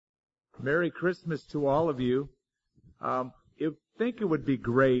Merry Christmas to all of you. I think it would be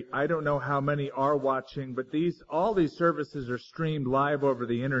great. I don't know how many are watching, but all these services are streamed live over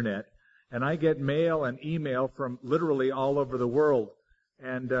the internet, and I get mail and email from literally all over the world.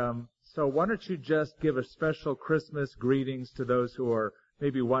 And so why don't you just give a special Christmas greetings to those who are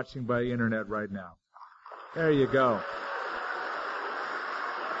maybe watching by the internet right now. There you go.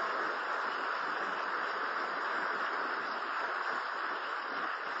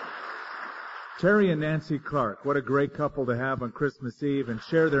 Terry and Nancy Clark, what a great couple to have on Christmas Eve and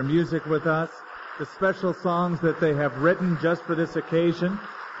share their music with us, the special songs that they have written just for this occasion.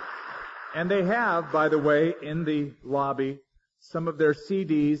 And they have, by the way, in the lobby, some of their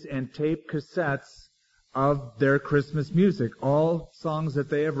CDs and tape cassettes of their Christmas music, all songs that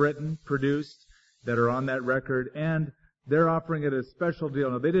they have written, produced, that are on that record, and they're offering it a special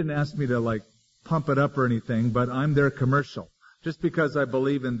deal. Now, they didn't ask me to, pump it up or anything, but I'm their commercial. Just because I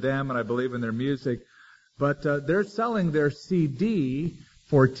believe in them and I believe in their music. But they're selling their CD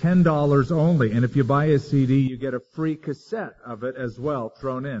for $10 only. And if you buy a CD, you get a free cassette of it as well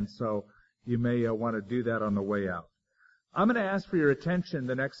thrown in. So you may want to do that on the way out. I'm going to ask for your attention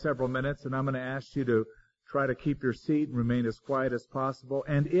the next several minutes, and I'm going to ask you to try to keep your seat and remain as quiet as possible.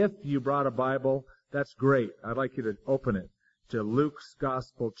 And if you brought a Bible, that's great. I'd like you to open it to Luke's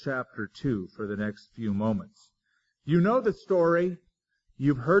Gospel chapter 2 for the next few moments. You know the story.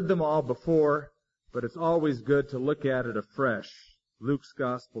 You've heard them all before, but it's always good to look at it afresh. Luke's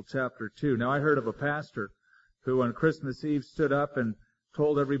Gospel, chapter 2. Now, I heard of a pastor who on Christmas Eve stood up and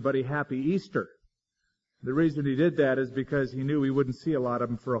told everybody Happy Easter. The reason he did that is because he knew he wouldn't see a lot of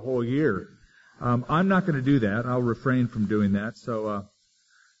them for a whole year. I'm not going to do that. I'll refrain from doing that. So,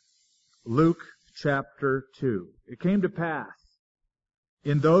 Luke chapter 2. It came to pass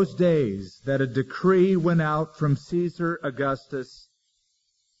in those days that a decree went out from Caesar Augustus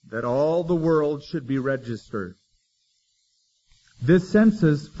that all the world should be registered. This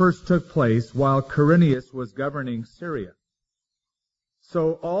census first took place while Quirinius was governing Syria.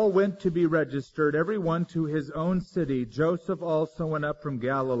 So all went to be registered, every one to his own city. Joseph also went up from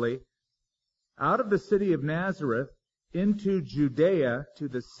Galilee, out of the city of Nazareth, into Judea, to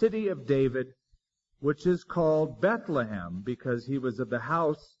the city of David, which is called Bethlehem, because he was of the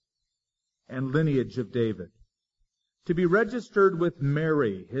house and lineage of David, to be registered with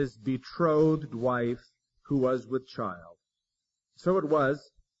Mary, his betrothed wife, who was with child. So it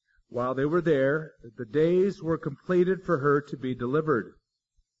was, while they were there, that the days were completed for her to be delivered.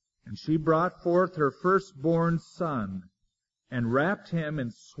 And she brought forth her firstborn son, and wrapped him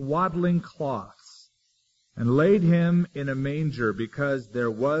in swaddling cloths, and laid him in a manger, because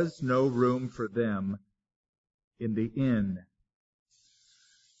there was no room for them in the inn.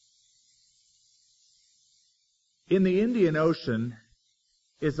 In the Indian Ocean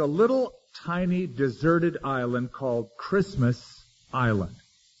is a little tiny deserted island called Christmas Island.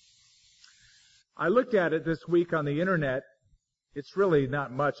 I looked at it this week on the internet. It's really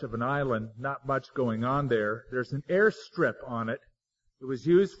not much of an island, not much going on there. There's an airstrip on it. It was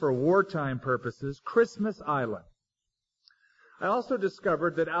used for wartime purposes, Christmas Island. I also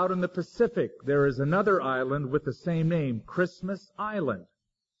discovered that out in the Pacific there is another island with the same name, Christmas Island.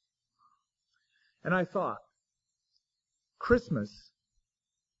 And I thought, Christmas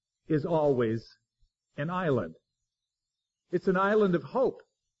is always an island. It's an island of hope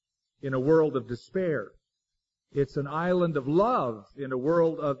in a world of despair. It's an island of love in a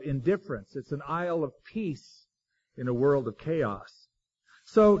world of indifference. It's an isle of peace in a world of chaos.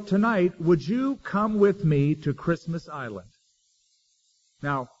 So tonight, would you come with me to Christmas Island?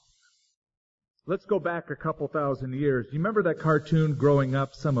 Now, let's go back a couple thousand years. You remember that cartoon growing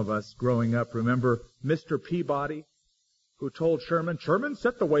up? Some of us growing up remember Mr. Peabody, who told Sherman,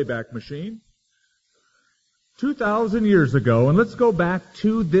 set the Wayback Machine. 2,000 years ago, and let's go back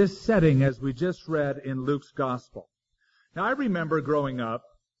to this setting as we just read in Luke's Gospel. Now, I remember growing up,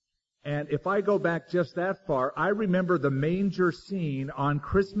 and if I go back just that far, I remember the manger scene on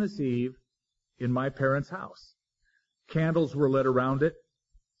Christmas Eve in my parents' house. Candles were lit around it.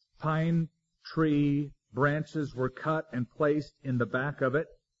 Pine tree branches were cut and placed in the back of it.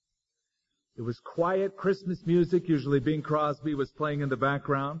 It was quiet Christmas music, usually Bing Crosby was playing in the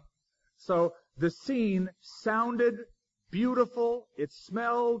background. So the scene sounded beautiful. It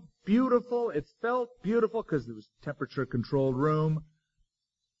smelled beautiful. It felt beautiful because it was a temperature-controlled room.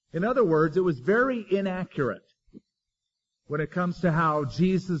 In other words, it was very inaccurate when it comes to how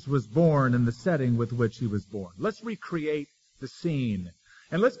Jesus was born and the setting with which he was born. Let's recreate the scene.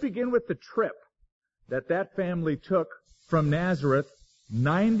 And let's begin with the trip that family took from Nazareth,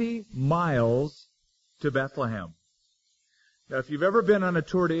 90 miles to Bethlehem. Now, if you've ever been on a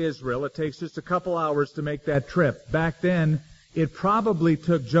tour to Israel, it takes just a couple hours to make that trip. Back then, it probably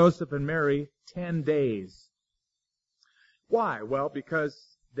took Joseph and Mary 10 days. Why? Well, because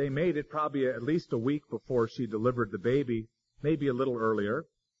they made it probably at least a week before she delivered the baby, maybe a little earlier.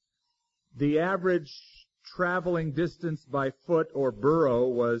 The average traveling distance by foot or burro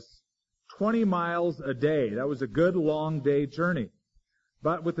was 20 miles a day. That was a good long day journey.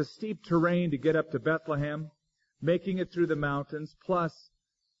 But with the steep terrain to get up to Bethlehem, making it through the mountains, plus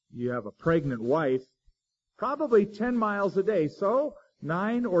you have a pregnant wife, probably 10 miles a day. So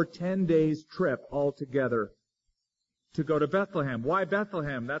 9 or 10 days trip altogether to go to Bethlehem. Why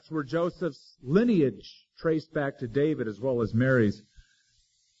Bethlehem? That's where Joseph's lineage traced back to David as well as Mary's.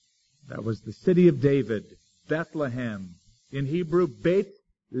 That was the city of David, Bethlehem. In Hebrew, Beit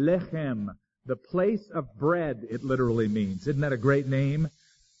Lechem, the place of bread, it literally means. Isn't that a great name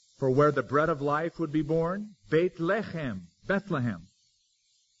for where the bread of life would be born? Beit Lechem, Bethlehem.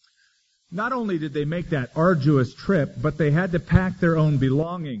 Not only did they make that arduous trip, but they had to pack their own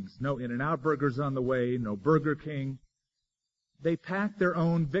belongings. No In-N-Out burgers on the way, no Burger King. They packed their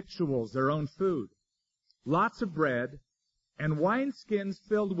own victuals, their own food. Lots of bread and wineskins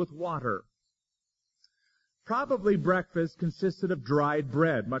filled with water. Probably breakfast consisted of dried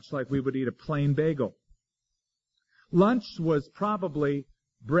bread, much like we would eat a plain bagel. Lunch was probably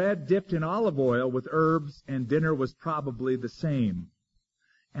bread dipped in olive oil with herbs, and dinner was probably the same.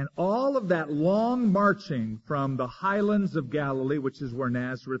 And all of that long marching from the highlands of Galilee, which is where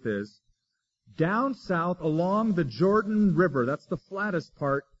Nazareth is, down south along the Jordan River, that's the flattest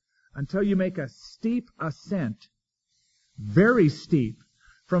part, until you make a steep ascent, very steep,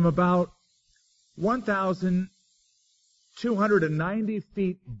 from about 1,290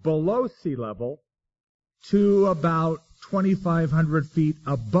 feet below sea level to about 2,500 feet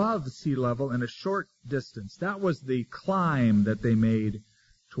above sea level in a short distance. That was the climb that they made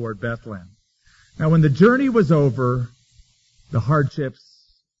toward Bethlehem. Now, when the journey was over, the hardships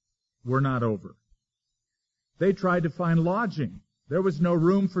were not over. They tried to find lodging. There was no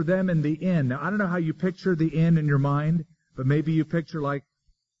room for them in the inn. Now, I don't know how you picture the inn in your mind, but maybe you picture like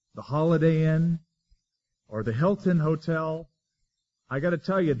the Holiday Inn or the Hilton Hotel. I got to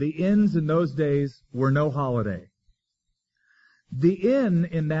tell you, the inns in those days were no holiday. The inn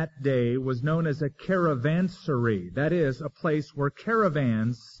in that day was known as a caravansary. That is, a place where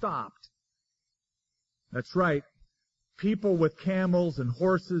caravans stopped. That's right. People with camels and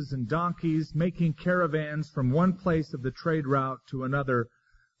horses and donkeys making caravans from one place of the trade route to another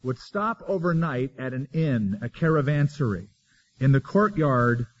would stop overnight at an inn, a caravansary. In the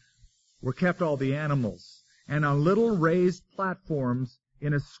courtyard were kept all the animals, and on little raised platforms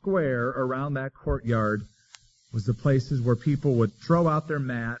in a square around that courtyard was the places where people would throw out their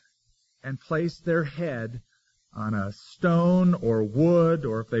mat and place their head on a stone or wood,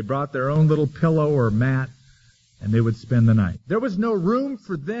 or if they brought their own little pillow or mat, and they would spend the night. There was no room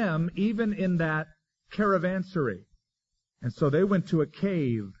for them even in that caravansary. And so they went to a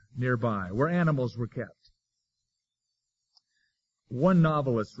cave nearby where animals were kept. One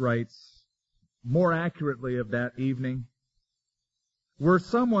novelist writes more accurately of that evening, "Were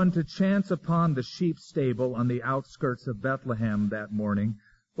someone to chance upon the sheep stable on the outskirts of Bethlehem that morning,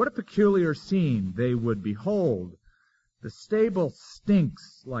 what a peculiar scene they would behold. The stable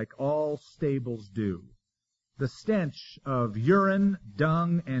stinks like all stables do. The stench of urine,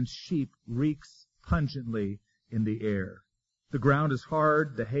 dung, and sheep reeks pungently in the air. The ground is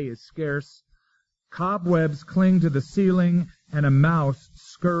hard, the hay is scarce, cobwebs cling to the ceiling, and a mouse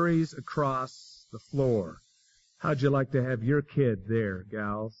scurries across the floor. How'd you like to have your kid there,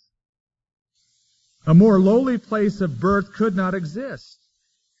 gals? A more lowly place of birth could not exist.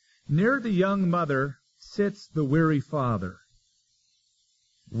 Near the young mother sits the weary father.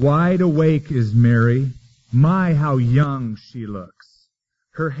 Wide awake is Mary. My, how young she looks.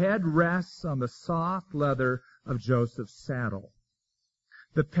 Her head rests on the soft leather of Joseph's saddle.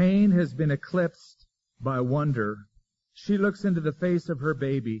 The pain has been eclipsed by wonder. She looks into the face of her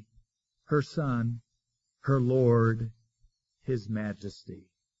baby, her son, her Lord, His Majesty."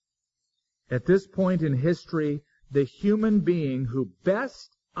 At this point in history, the human being who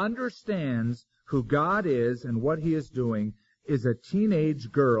best understands who God is and what He is doing is a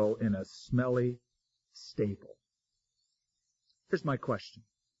teenage girl in a smelly stable. Here's my question.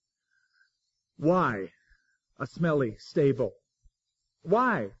 Why a smelly stable?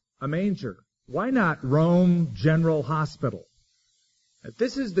 Why a manger? Why not Rome General Hospital? If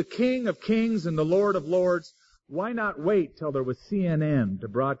this is the King of Kings and the Lord of Lords, why not wait till there was CNN to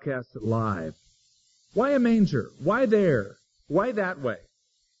broadcast it live? Why a manger? Why there? Why that way?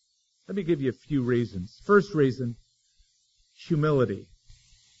 Let me give you a few reasons. First reason, humility.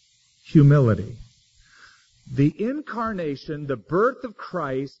 Humility. The incarnation, the birth of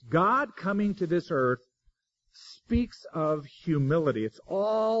Christ, God coming to this earth, speaks of humility. It's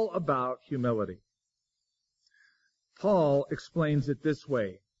all about humility. Paul explains it this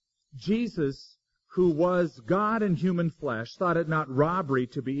way. Jesus, who was God in human flesh, thought it not robbery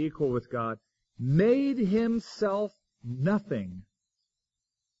to be equal with God, made himself nothing,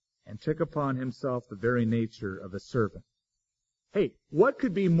 and took upon himself the very nature of a servant. Hey, what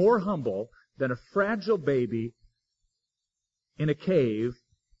could be more humble than a fragile baby in a cave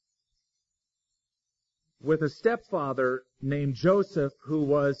with a stepfather named Joseph who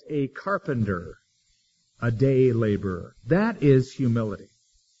was a carpenter, a day laborer? That is humility.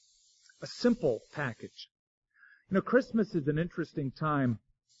 A simple package. You know, Christmas is an interesting time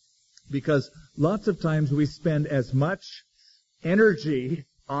because lots of times we spend as much energy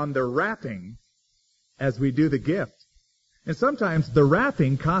on the wrapping as we do the gift. And sometimes the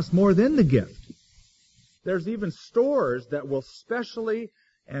wrapping costs more than the gift. There's even stores that will specially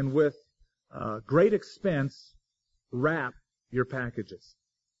and with great expense wrap your packages.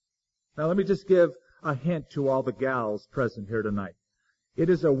 Now let me just give a hint to all the gals present here tonight. It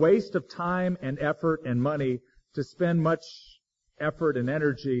is a waste of time and effort and money to spend much effort and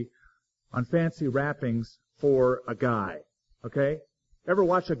energy on fancy wrappings for a guy. Okay? Ever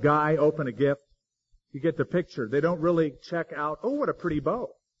watch a guy open a gift? You get the picture. They don't really check out, oh, what a pretty bow.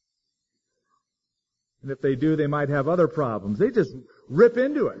 And if they do, they might have other problems. They just rip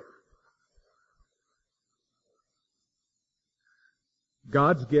into it.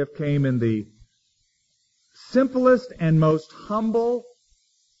 God's gift came in the simplest and most humble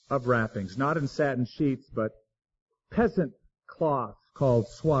of wrappings. Not in satin sheets, but peasant cloth called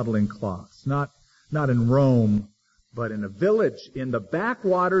swaddling cloths. Not in Rome, but in a village in the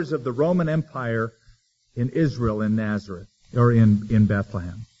backwaters of the Roman Empire in Israel, in Nazareth, or in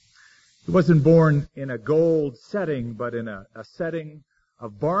Bethlehem. He wasn't born in a gold setting, but in a setting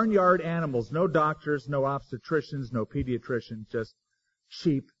of barnyard animals. No doctors, no obstetricians, no pediatricians, just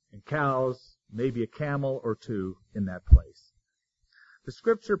sheep and cows, maybe a camel or two in that place. The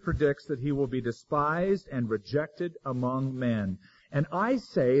Scripture predicts that he will be despised and rejected among men. And I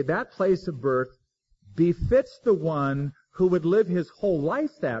say that place of birth befits the one who would live his whole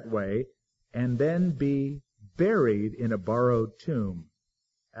life that way and then be buried in a borrowed tomb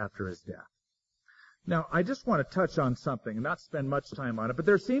after his death. Now, I just want to touch on something and not spend much time on it, but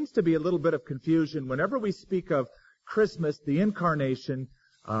there seems to be a little bit of confusion whenever we speak of Christmas, the incarnation,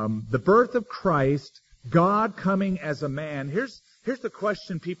 the birth of Christ, God coming as a man. Here's the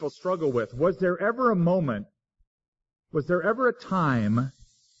question people struggle with. Was there ever a time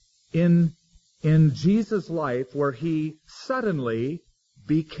in Jesus' life where he suddenly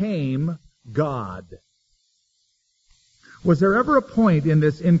became God? Was there ever a point in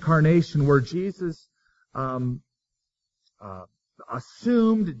this incarnation where Jesus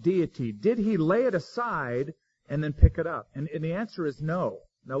assumed deity? Did he lay it aside and then pick it up? And the answer is no.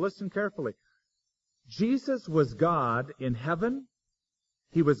 Now listen carefully. Jesus was God in heaven.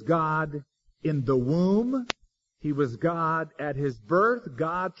 He was God in the womb. He was God at his birth,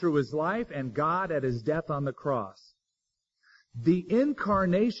 God through his life, and God at his death on the cross. The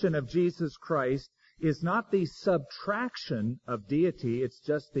incarnation of Jesus Christ is not the subtraction of deity, it's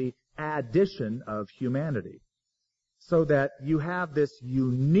just the addition of humanity. So that you have this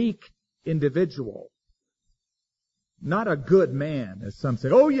unique individual. Not a good man, as some say.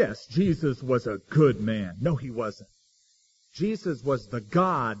 Oh yes, Jesus was a good man. No, he wasn't. Jesus was the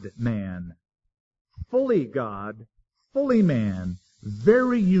God-man. Fully God, fully man.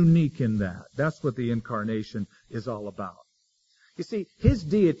 Very unique in that. That's what the incarnation is all about. You see, his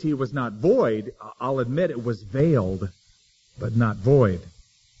deity was not void. I'll admit it was veiled, but not void.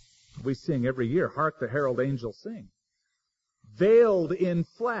 We sing every year, Hark the Herald Angels Sing. Veiled in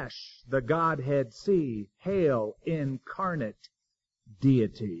flesh, the Godhead see. Hail, incarnate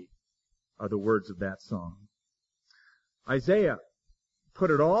deity, are the words of that song. Isaiah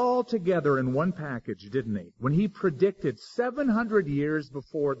put it all together in one package, didn't he? When he predicted 700 years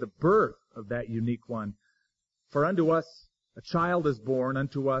before the birth of that unique one, for unto us a child is born,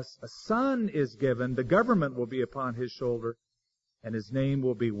 unto us a son is given, the government will be upon his shoulder, and his name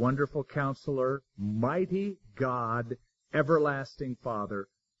will be Wonderful Counselor, Mighty God, Everlasting Father,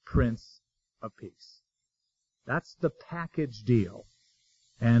 Prince of Peace. That's the package deal.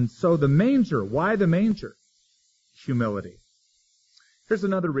 And so the manger, why the manger? Humility. Here's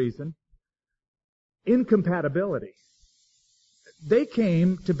another reason. Incompatibility. They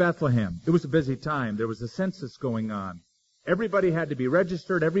came to Bethlehem. It was a busy time. There was a census going on. Everybody had to be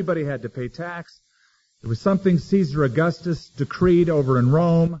registered. Everybody had to pay tax. It was something Caesar Augustus decreed over in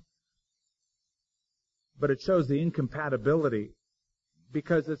Rome, but it shows the incompatibility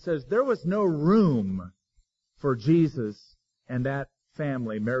because it says there was no room for Jesus and that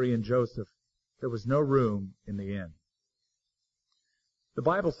family, Mary and Joseph. There was no room in the inn. The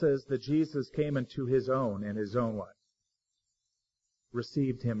Bible says that Jesus came into his own, and his own what?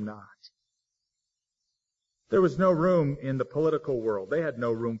 Received him not. There was no room in the political world. They had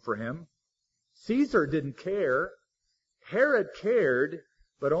no room for him. Caesar didn't care. Herod cared,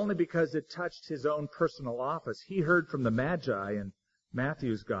 but only because it touched his own personal office. He heard from the Magi in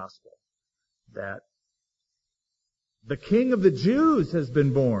Matthew's Gospel that the King of the Jews has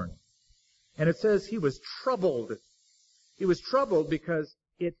been born. And it says he was troubled. He was troubled because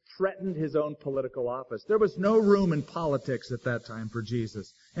it threatened his own political office. There was no room in politics at that time for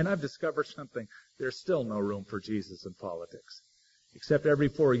Jesus. And I've discovered something. There's still no room for Jesus in politics. Except every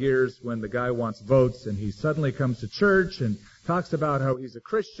 4 years when the guy wants votes and he suddenly comes to church and talks about how he's a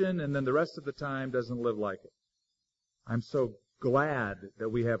Christian and then the rest of the time doesn't live like it. I'm so glad that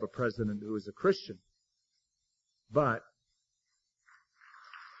we have a president who is a Christian. But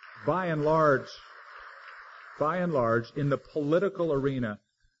by and large, in the political arena,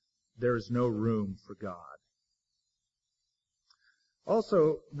 there is no room for God.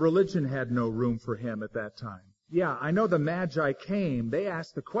 Also, religion had no room for him at that time. Yeah, I know the Magi came. They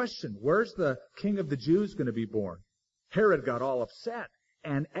asked the question, where's the King of the Jews going to be born? Herod got all upset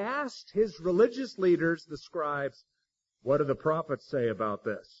and asked his religious leaders, the scribes, what do the prophets say about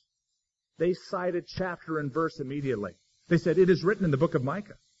this? They cited chapter and verse immediately. They said, it is written in the book of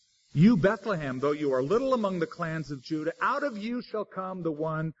Micah, you, Bethlehem, though you are little among the clans of Judah, out of you shall come the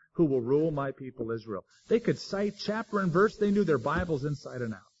one who will rule my people Israel. They could cite chapter and verse. They knew their Bibles inside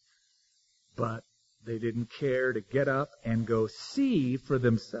and out. But they didn't care to get up and go see for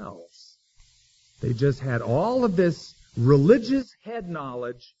themselves. They just had all of this religious head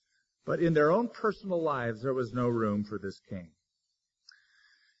knowledge, but in their own personal lives, there was no room for this king.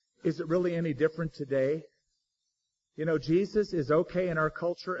 Is it really any different today? You know, Jesus is okay in our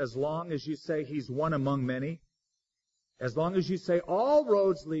culture as long as you say he's one among many. As long as you say all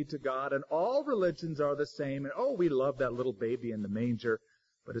roads lead to God and all religions are the same. And oh, we love that little baby in the manger.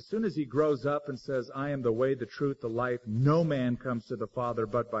 But as soon as he grows up and says, I am the way, the truth, the life, no man comes to the Father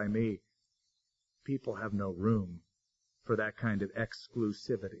but by me, people have no room for that kind of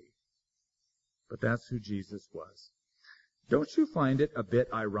exclusivity. But that's who Jesus was. Don't you find it a bit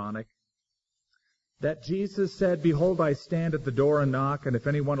ironic that Jesus said, behold, I stand at the door and knock, and if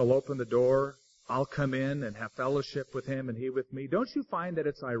anyone will open the door, I'll come in and have fellowship with him and he with me? Don't you find that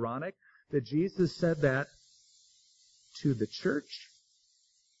it's ironic that Jesus said that to the church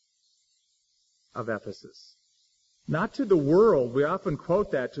of Ephesus? Not to the world. We often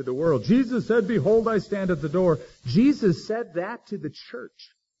quote that to the world. Jesus said, behold, I stand at the door. Jesus said that to the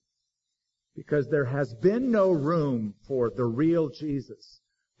church because there has been no room for the real Jesus,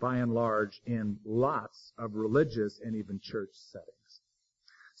 by and large, in lots of religious and even church settings.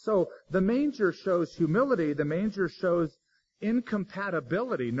 So the manger shows humility. The manger shows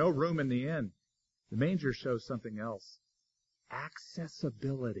incompatibility, no room in the inn. The manger shows something else.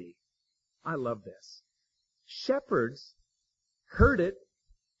 Accessibility. I love this. Shepherds heard it,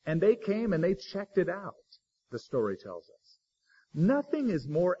 and they came and they checked it out, the story tells us. Nothing is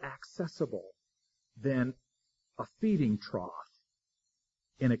more accessible than a feeding trough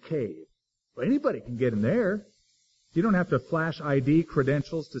in a cave. Well, anybody can get in there. You don't have to flash ID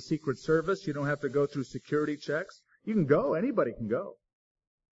credentials to Secret Service. You don't have to go through security checks. You can go. Anybody can go.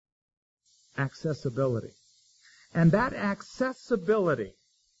 Accessibility. And that accessibility,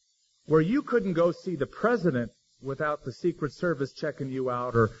 where you couldn't go see the president without the Secret Service checking you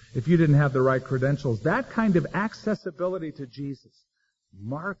out, or if you didn't have the right credentials, that kind of accessibility to Jesus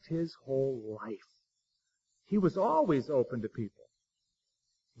marked his whole life. He was always open to people.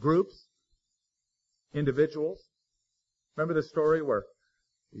 Groups, individuals. Remember the story where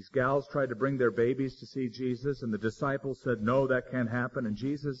these gals tried to bring their babies to see Jesus, and the disciples said, no, that can't happen. And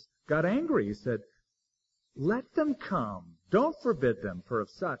Jesus got angry. He said, let them come. Don't forbid them, for of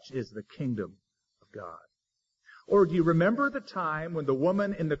such is the kingdom of God. Or do you remember the time when the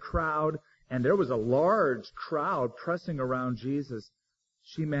woman in the crowd, and there was a large crowd pressing around Jesus,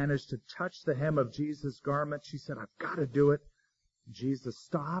 she managed to touch the hem of Jesus' garment. She said, I've got to do it. Jesus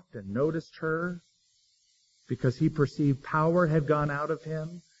stopped and noticed her because he perceived power had gone out of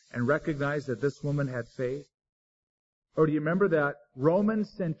him and recognized that this woman had faith. Or do you remember that Roman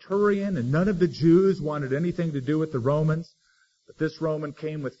centurion, and none of the Jews wanted anything to do with the Romans, but this Roman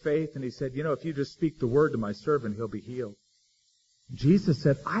came with faith and he said, if you just speak the word to my servant, he'll be healed. Jesus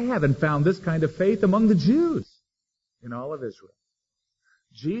said, I haven't found this kind of faith among the Jews in all of Israel.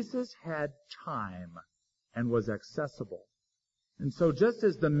 Jesus had time and was accessible. And so just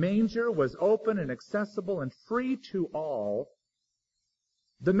as the manger was open and accessible and free to all,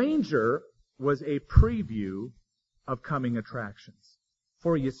 the manger was a preview of coming attractions.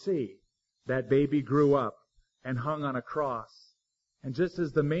 For you see, that baby grew up and hung on a cross. And just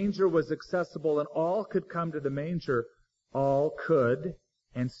as the manger was accessible and all could come to the manger, all could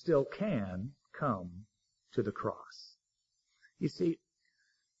and still can come to the cross. You see,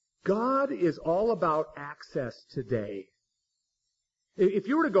 God is all about access today. If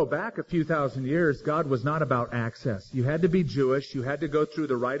you were to go back a few thousand years, God was not about access. You had to be Jewish. You had to go through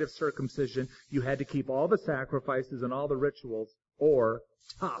the rite of circumcision. You had to keep all the sacrifices and all the rituals, or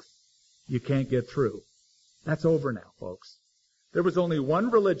tough, you can't get through. That's over now, folks. There was only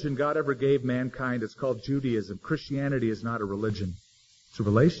one religion God ever gave mankind. It's called Judaism. Christianity is not a religion. It's a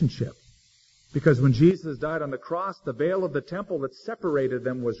relationship. Because when Jesus died on the cross, the veil of the temple that separated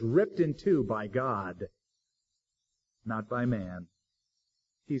them was ripped in two by God, not by man.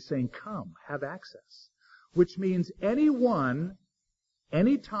 He's saying, come, have access. Which means anyone,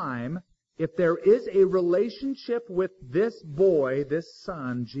 anytime, if there is a relationship with this boy, this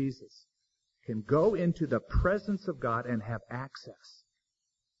son, Jesus, can go into the presence of God and have access.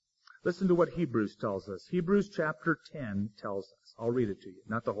 Listen to what Hebrews tells us. Hebrews chapter 10 tells us. I'll read it to you,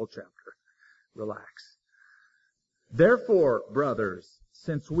 not the whole chapter. Relax. Therefore, brothers,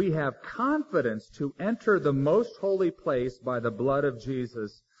 since we have confidence to enter the most holy place by the blood of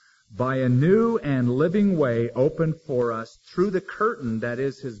Jesus, by a new and living way opened for us through the curtain that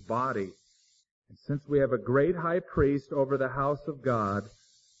is his body, and since we have a great high priest over the house of God,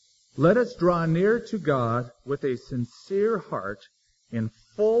 let us draw near to God with a sincere heart in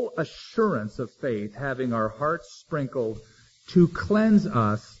full assurance of faith, having our hearts sprinkled to cleanse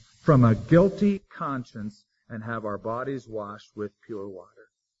us from a guilty conscience and have our bodies washed with pure water.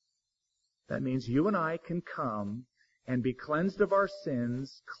 That means you and I can come and be cleansed of our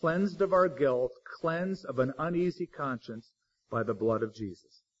sins, cleansed of our guilt, cleansed of an uneasy conscience by the blood of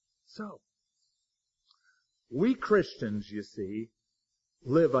Jesus. So, we Christians, you see,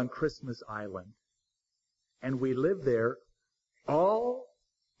 live on Christmas Island. And we live there all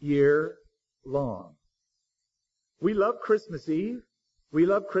year long. We love Christmas Eve. We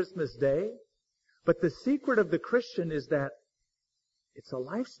love Christmas Day. But the secret of the Christian is that it's a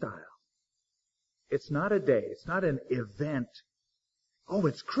lifestyle. It's not a day. It's not an event. Oh,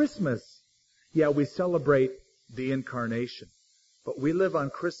 it's Christmas. Yeah, we celebrate the incarnation. But we live on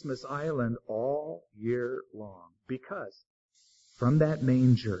Christmas Island all year long. Because from that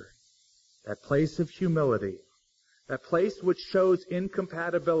manger, that place of humility, that place which shows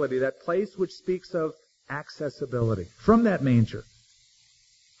incompatibility, that place which speaks of accessibility, from that manger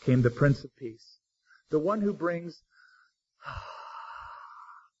came the Prince of Peace, the one who brings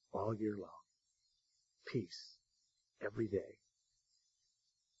all year long peace every day.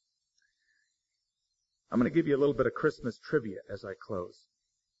 I'm going to give you a little bit of Christmas trivia as I close.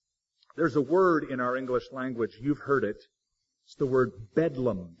 There's a word in our English language, you've heard it. It's the word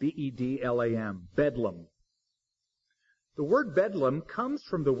bedlam, B-E-D-L-A-M, bedlam. The word bedlam comes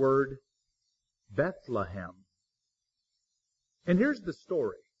from the word Bethlehem. And here's the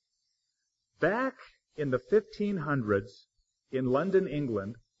story. Back in the 1500s, in London,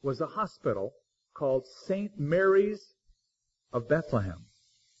 England, was a hospital called St. Mary's of Bethlehem.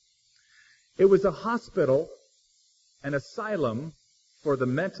 It was a hospital, an asylum for the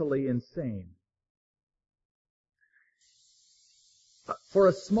mentally insane. For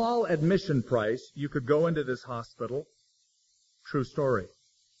a small admission price, you could go into this hospital. True story.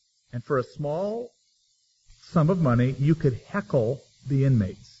 And for a small sum of money, you could heckle the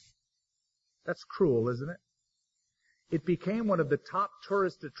inmates. That's cruel, isn't it? It became one of the top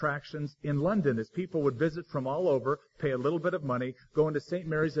tourist attractions in London as people would visit from all over, pay a little bit of money, go into St.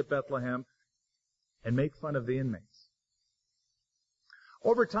 Mary's at Bethlehem, and make fun of the inmates.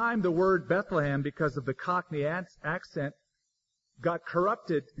 Over time, the word Bethlehem, because of the Cockney accent, got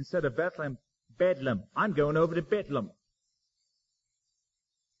corrupted. Instead of Bethlehem, Bedlam. I'm going over to Bedlam.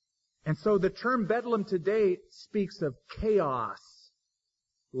 And so the term Bedlam today speaks of chaos,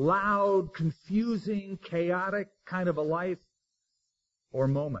 loud, confusing, chaotic kind of a life or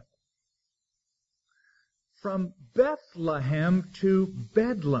moment. From Bethlehem to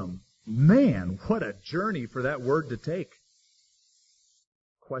Bedlam. Man, what a journey for that word to take.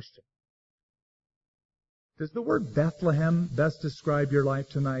 Question. Does the word Bethlehem best describe your life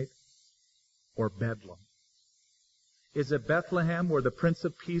tonight? Or Bedlam? Is it Bethlehem where the Prince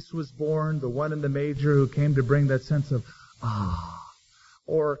of Peace was born, the one in the manger who came to bring that sense of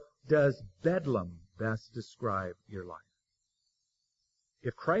Or does Bedlam best describe your life?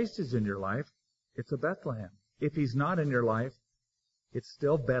 If Christ is in your life, it's a Bethlehem. If He's not in your life, it's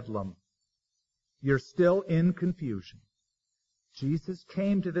still Bedlam. You're still in confusion. Jesus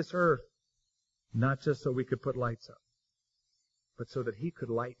came to this earth not just so we could put lights up, but so that He could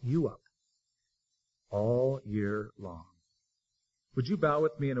light you up all year long. Would you bow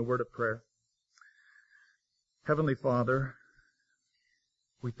with me in a word of prayer? Heavenly Father,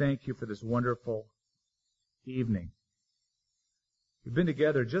 we thank You for this wonderful evening. We've been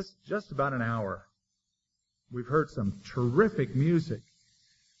together just about an hour. We've heard some terrific music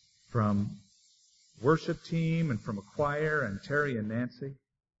from worship team and from a choir and Terry and Nancy.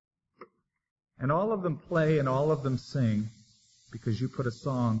 And all of them play and all of them sing because You put a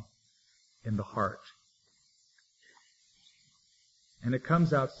song in the heart. And it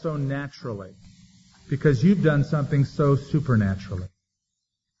comes out so naturally because You've done something so supernaturally.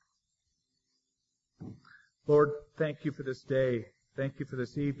 Lord, thank You for this day. Thank You for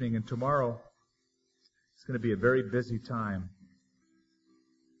this evening. And tomorrow, it's going to be a very busy time.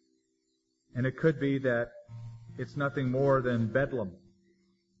 And it could be that it's nothing more than Bedlam.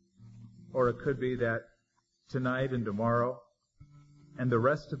 Or it could be that tonight and tomorrow and the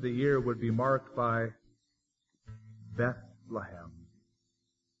rest of the year would be marked by Bethlehem,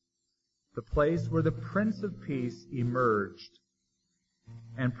 the place where the Prince of Peace emerged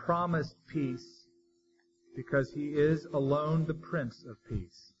and promised peace because He is alone the Prince of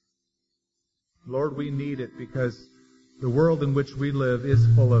Peace. Lord, we need it because the world in which we live is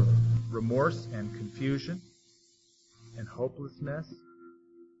full of remorse and confusion and hopelessness.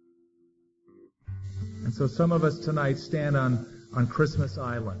 And so some of us tonight stand on Christmas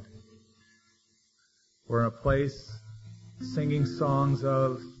Island. We're in a place singing songs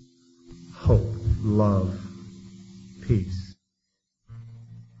of hope, love, peace.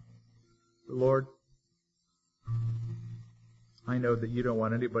 Lord, I know that You don't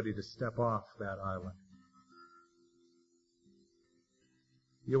want anybody to step off that island.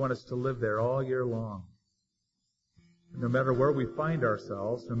 You want us to live there all year long. No matter where we find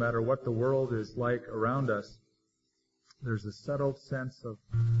ourselves, no matter what the world is like around us, there's a settled sense of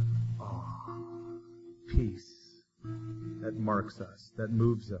peace that marks us, that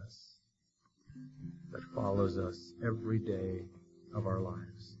moves us, that follows us every day of our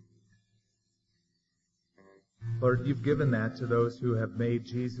lives. Lord, You've given that to those who have made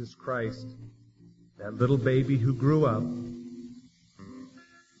Jesus Christ, that little baby who grew up.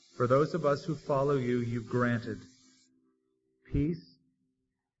 For those of us who follow You, You've granted peace,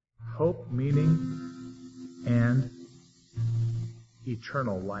 hope, meaning, and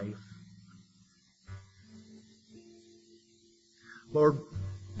eternal life. Lord,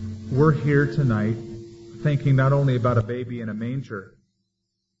 we're here tonight thinking not only about a baby in a manger,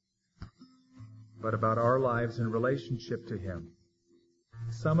 but about our lives in relationship to Him.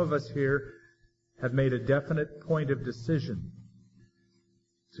 Some of us here have made a definite point of decision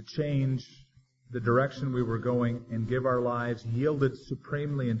to change the direction we were going and give our lives yielded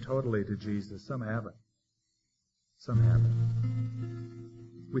supremely and totally to Jesus. Some haven't. Some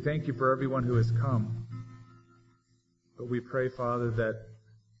haven't. We thank You for everyone who has come. But we pray, Father, that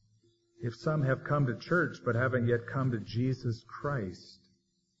if some have come to church but haven't yet come to Jesus Christ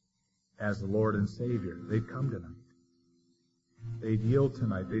as the Lord and Savior, they'd come tonight. They'd yield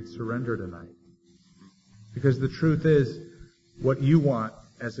tonight. They'd surrender tonight. Because the truth is, what You want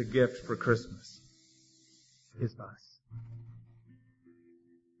as a gift for Christmas is us.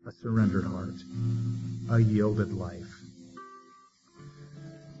 A surrendered heart. A yielded life.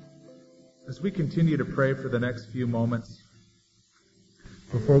 As we continue to pray for the next few moments,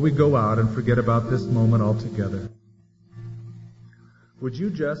 before we go out and forget about this moment altogether, would you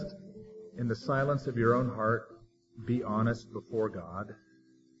just, in the silence of your own heart, be honest before God?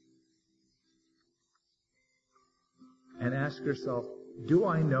 And ask yourself, do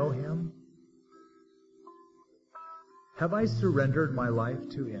I know Him? Have I surrendered my life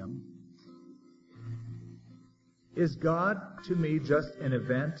to Him? Is God to me just an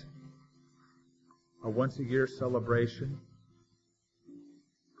event, a once-a-year celebration,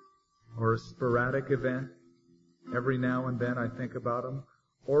 or a sporadic event? Every now and then I think about Him.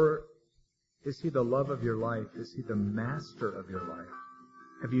 Or is He the love of your life? Is He the master of your life?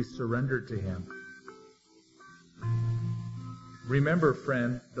 Have you surrendered to Him? Remember,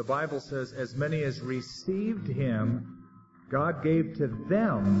 friend, the Bible says, as many as received Him, God gave to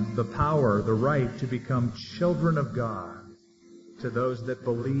them the power, the right to become children of God, to those that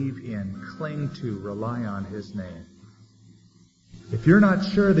believe in, cling to, rely on His name. If you're not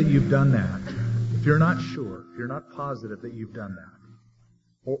sure that you've done that, If you're not sure, if you're not positive that you've done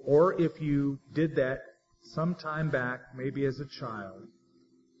that, or if you did that some time back, maybe as a child,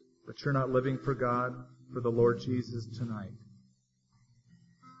 but you're not living for God, for the Lord Jesus tonight,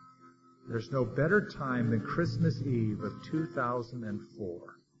 there's no better time than Christmas Eve of 2004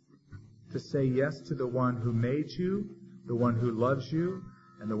 to say yes to the one who made you, the one who loves you,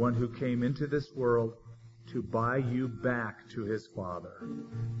 and the one who came into this world to buy you back to his Father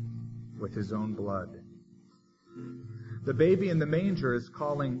with his own blood. The baby in the manger is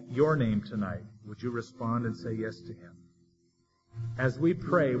calling your name tonight. Would you respond and say yes to him? As we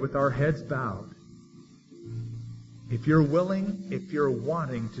pray with our heads bowed, if you're willing, if you're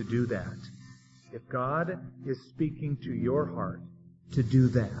wanting to do that, if God is speaking to your heart to do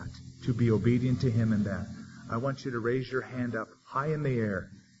that, to be obedient to him in that, I want you to raise your hand up high in the air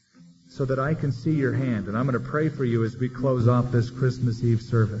so that I can see your hand. And I'm going to pray for you as we close off this Christmas Eve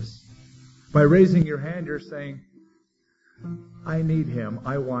service. By raising your hand, you're saying, I need him.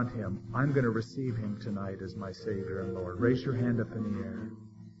 I want him. I'm going to receive him tonight as my Savior and Lord. Raise your hand up in the air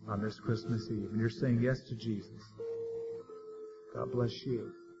on this Christmas Eve. And you're saying yes to Jesus. God bless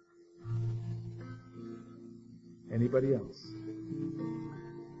you. Anybody else?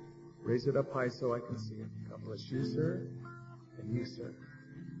 Raise it up high so I can see it. God bless you, sir. And you, sir.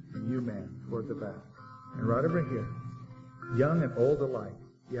 And you, man, toward the back. And right over here. Young and old alike.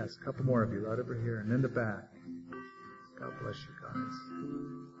 Yes, a couple more of you right over here. And in the back. God bless you guys.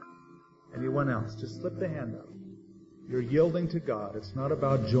 Anyone else? Just slip the hand up. You're yielding to God. It's not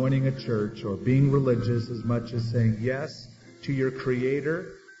about joining a church or being religious as much as saying yes to your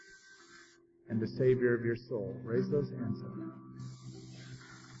Creator and the Savior of your soul. Raise those hands up.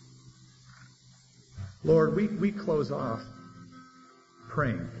 Lord, we close off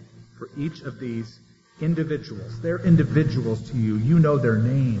praying for each of these individuals. They're individuals to you. You know their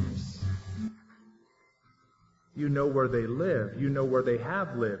names. You know where they live. You know where they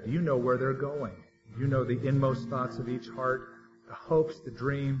have lived. You know where they're going. You know the inmost thoughts of each heart, the hopes, the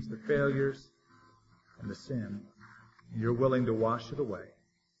dreams, the failures, and the sin. You're willing to wash it away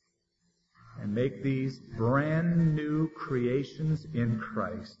and make these brand new creations in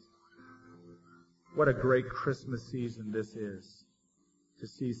Christ. What a great Christmas season this is, to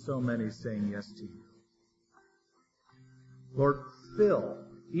see so many saying yes to you. Lord, fill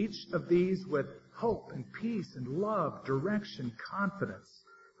each of these with hope and peace and love, direction, confidence,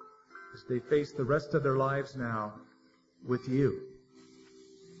 as they face the rest of their lives now with you,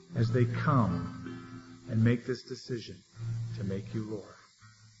 as they come and make this decision to make you Lord.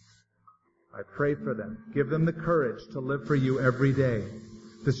 I pray for them. Give them the courage to live for you every day,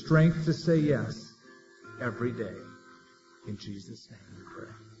 the strength to say yes every day. In Jesus' name we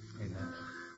pray. Amen.